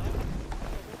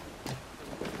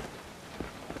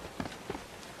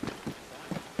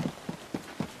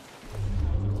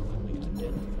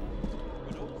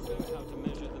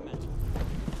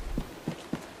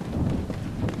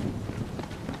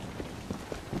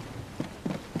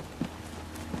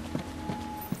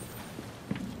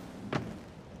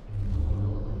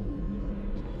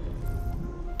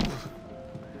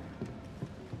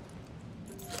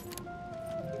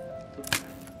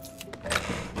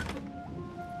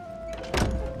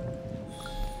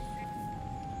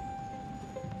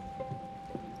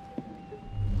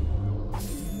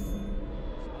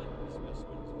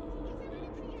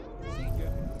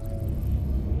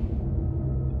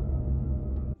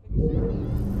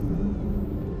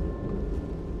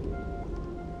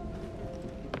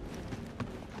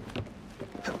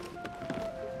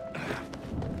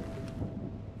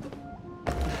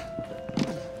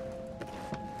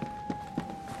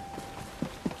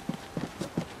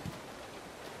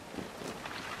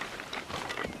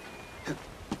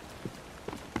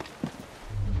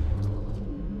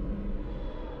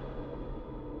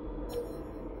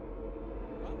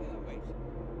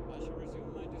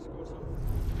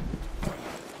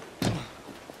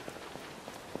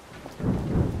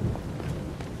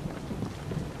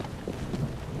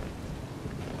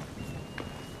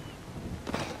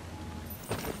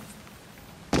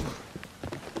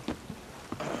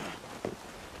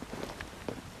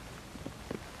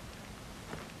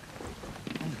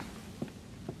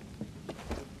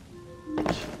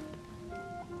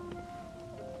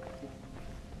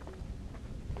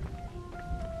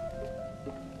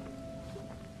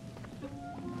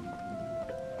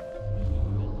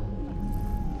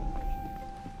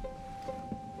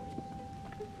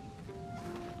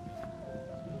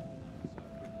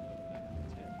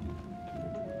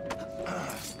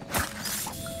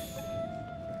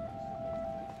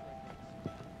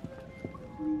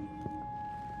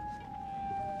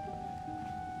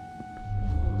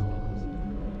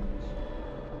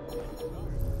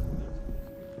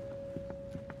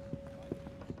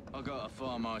 gotta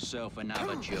find myself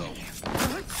another job.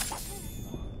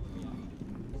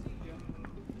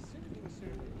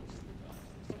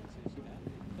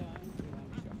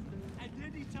 And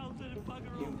then he tells her to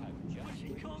bugger off, but she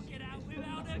can't get out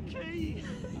without her key.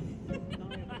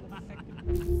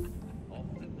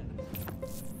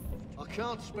 I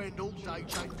can't spend all day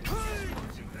chasing.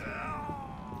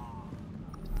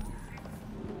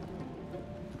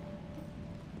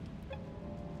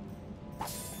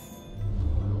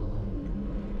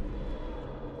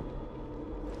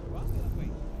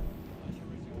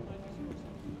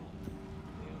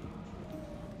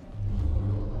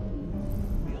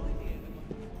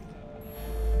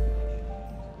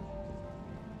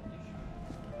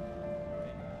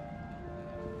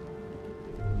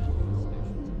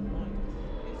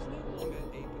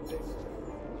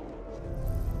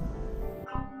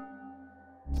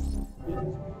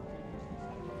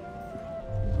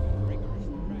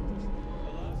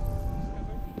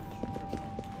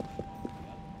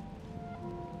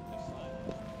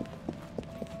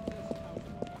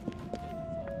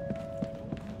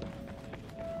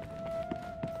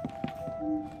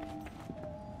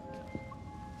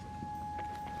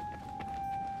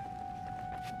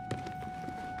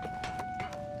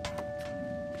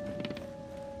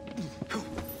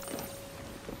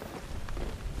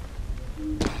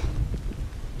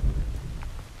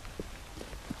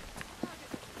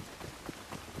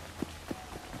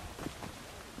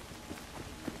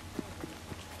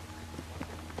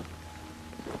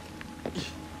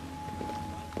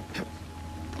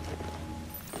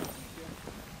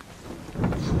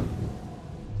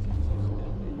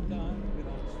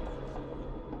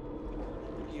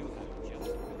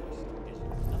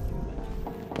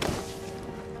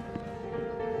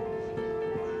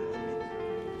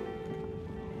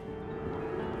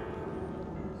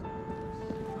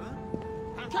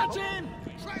 Catch him!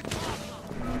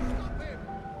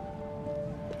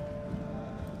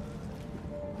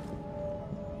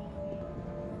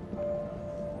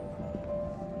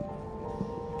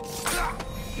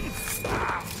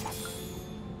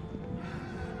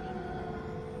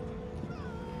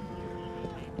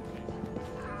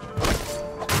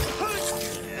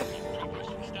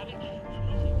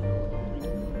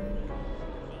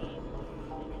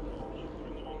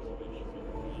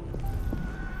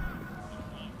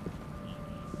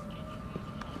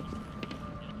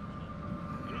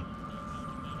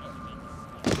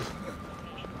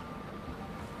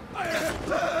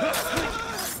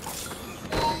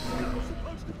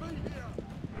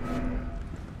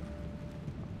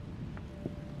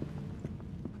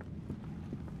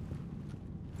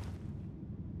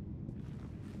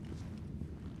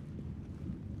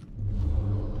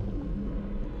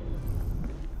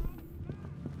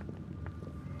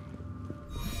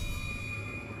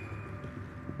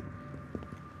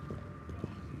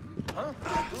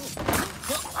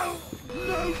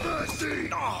 No mercy!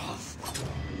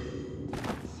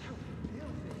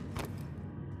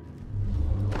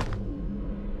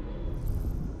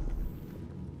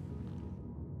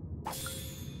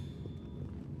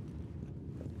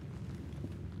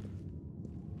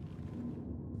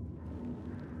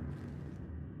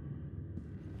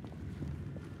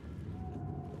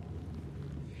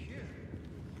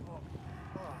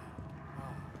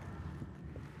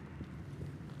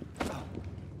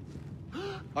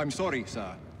 I'm sorry,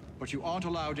 sir, but you aren't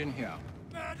allowed in here.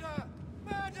 Murder!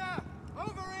 Murder!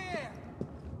 Over here!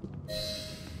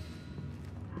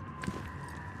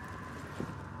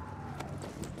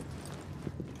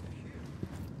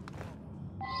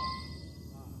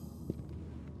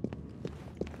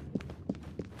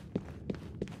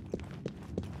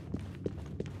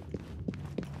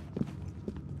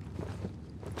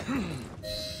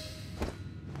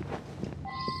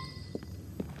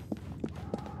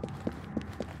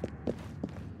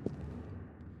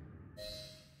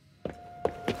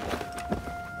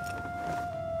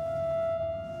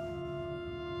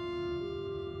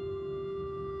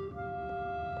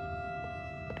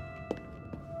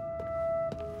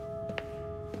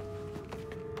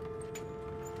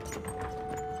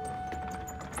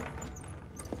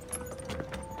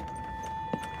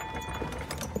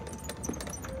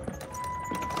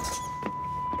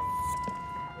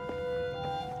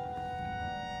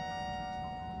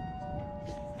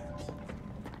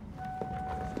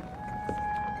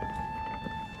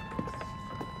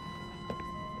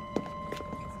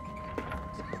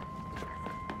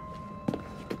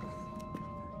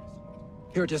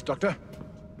 Here it is, Doctor.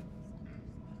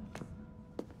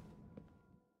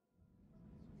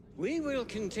 We will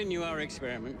continue our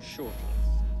experiment shortly.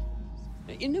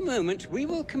 In a moment, we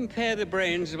will compare the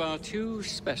brains of our two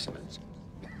specimens.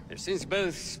 Since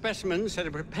both specimens had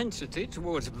a propensity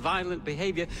towards violent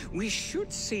behavior, we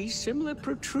should see similar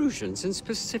protrusions in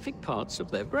specific parts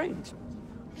of their brains.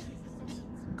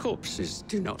 Corpses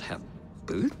do not have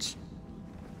boots.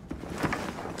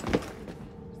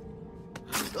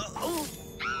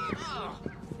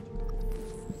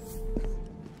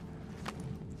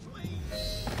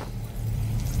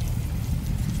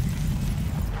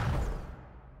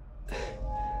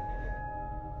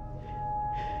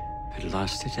 At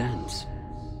last it ends.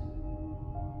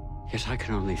 Yet I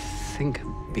can only think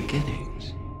of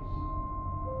beginnings.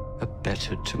 A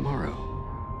better tomorrow.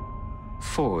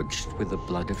 Forged with the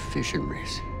blood of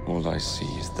visionaries. All I see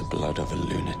is the blood of a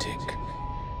lunatic.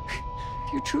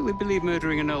 Do you truly believe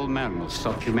murdering an old man will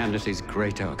stop humanity's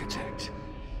great architect?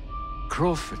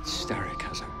 Crawford Starrick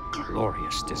has a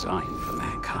glorious design for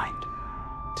mankind.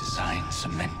 Designs are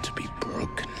meant to be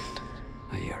broken.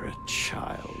 You're a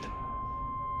child.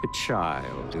 A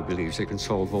child who believes it can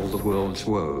solve all the world's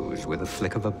woes with a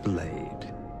flick of a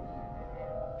blade.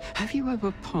 Have you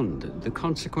ever pondered the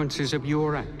consequences of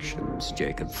your actions,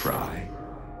 Jacob Frye?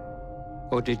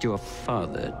 Or did your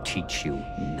father teach you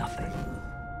nothing?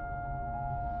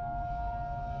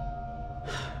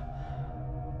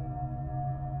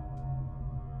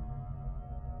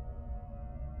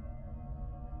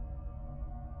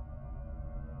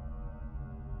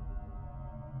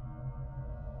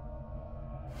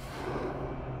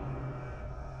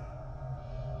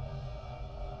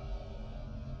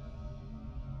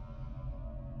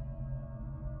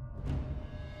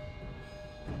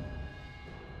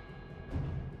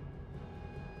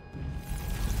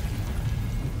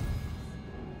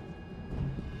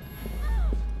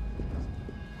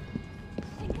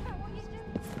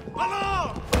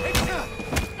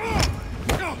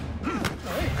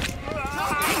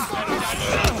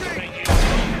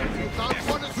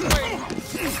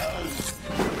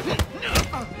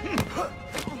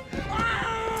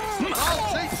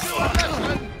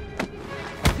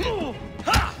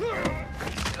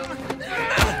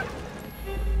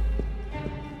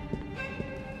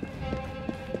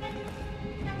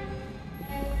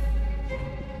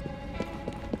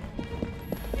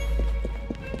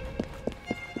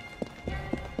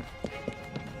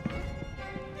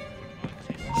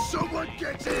 Someone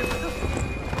get him!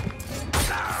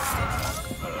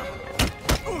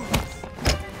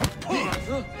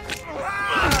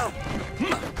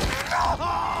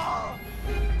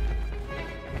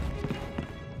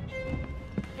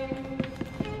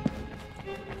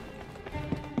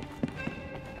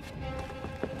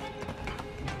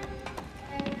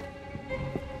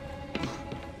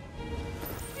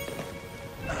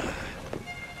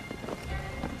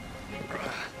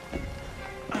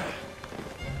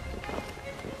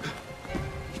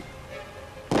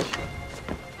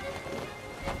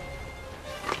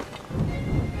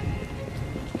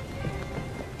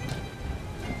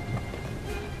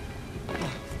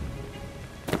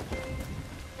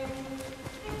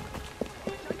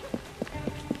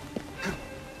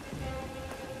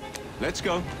 Let's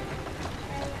go.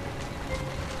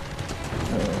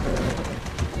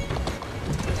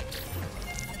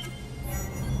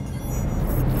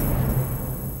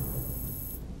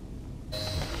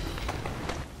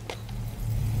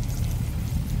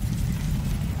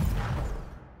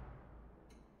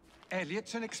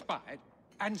 Elliotson expired,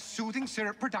 and soothing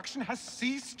syrup production has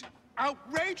ceased?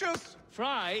 Outrageous!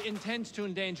 Frye intends to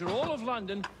endanger all of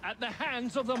London at the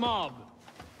hands of the mob.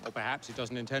 Or perhaps he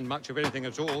doesn't intend much of anything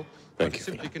at all, but is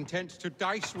simply content to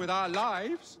dice with our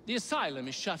lives. The asylum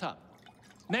is shut up.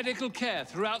 Medical care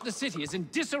throughout the city is in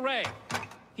disarray.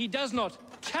 He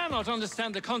cannot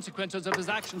understand the consequences of his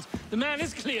actions. The man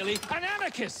is clearly an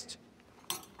anarchist!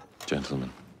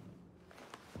 Gentlemen.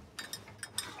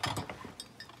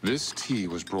 This tea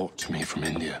was brought to me from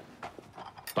India.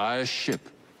 By a ship.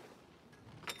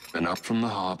 And up from the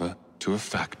harbor to a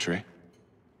factory,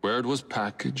 where it was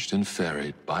packaged and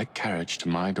ferried by carriage to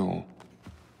my door.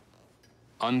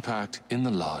 Unpacked in the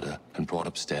larder and brought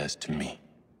upstairs to me.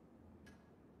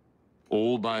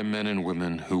 All by men and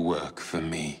women who work for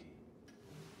me.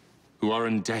 Who are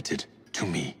indebted to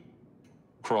me,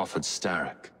 Crawford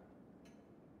Starrick,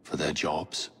 for their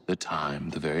jobs, the time,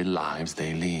 the very lives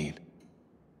they lead.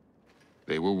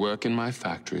 They will work in my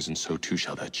factories, and so too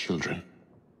shall their children.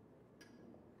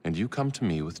 And you come to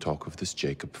me with talk of this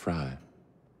Jacob Frye.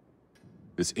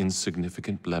 This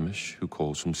insignificant blemish who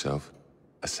calls himself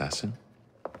assassin?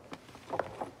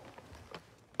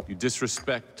 You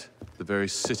disrespect the very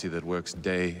city that works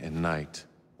day and night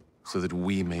so that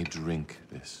we may drink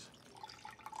this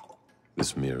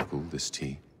miracle, this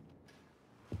tea.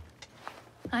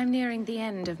 I'm nearing the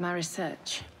end of my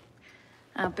research.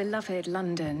 Our beloved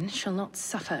London shall not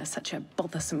suffer such a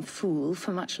bothersome fool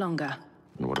for much longer.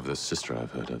 And what of the sister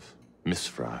I've heard of? Miss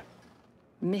Frye.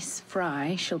 Miss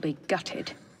Frye shall be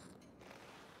gutted.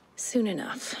 Soon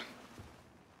enough.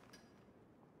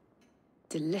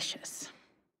 Delicious.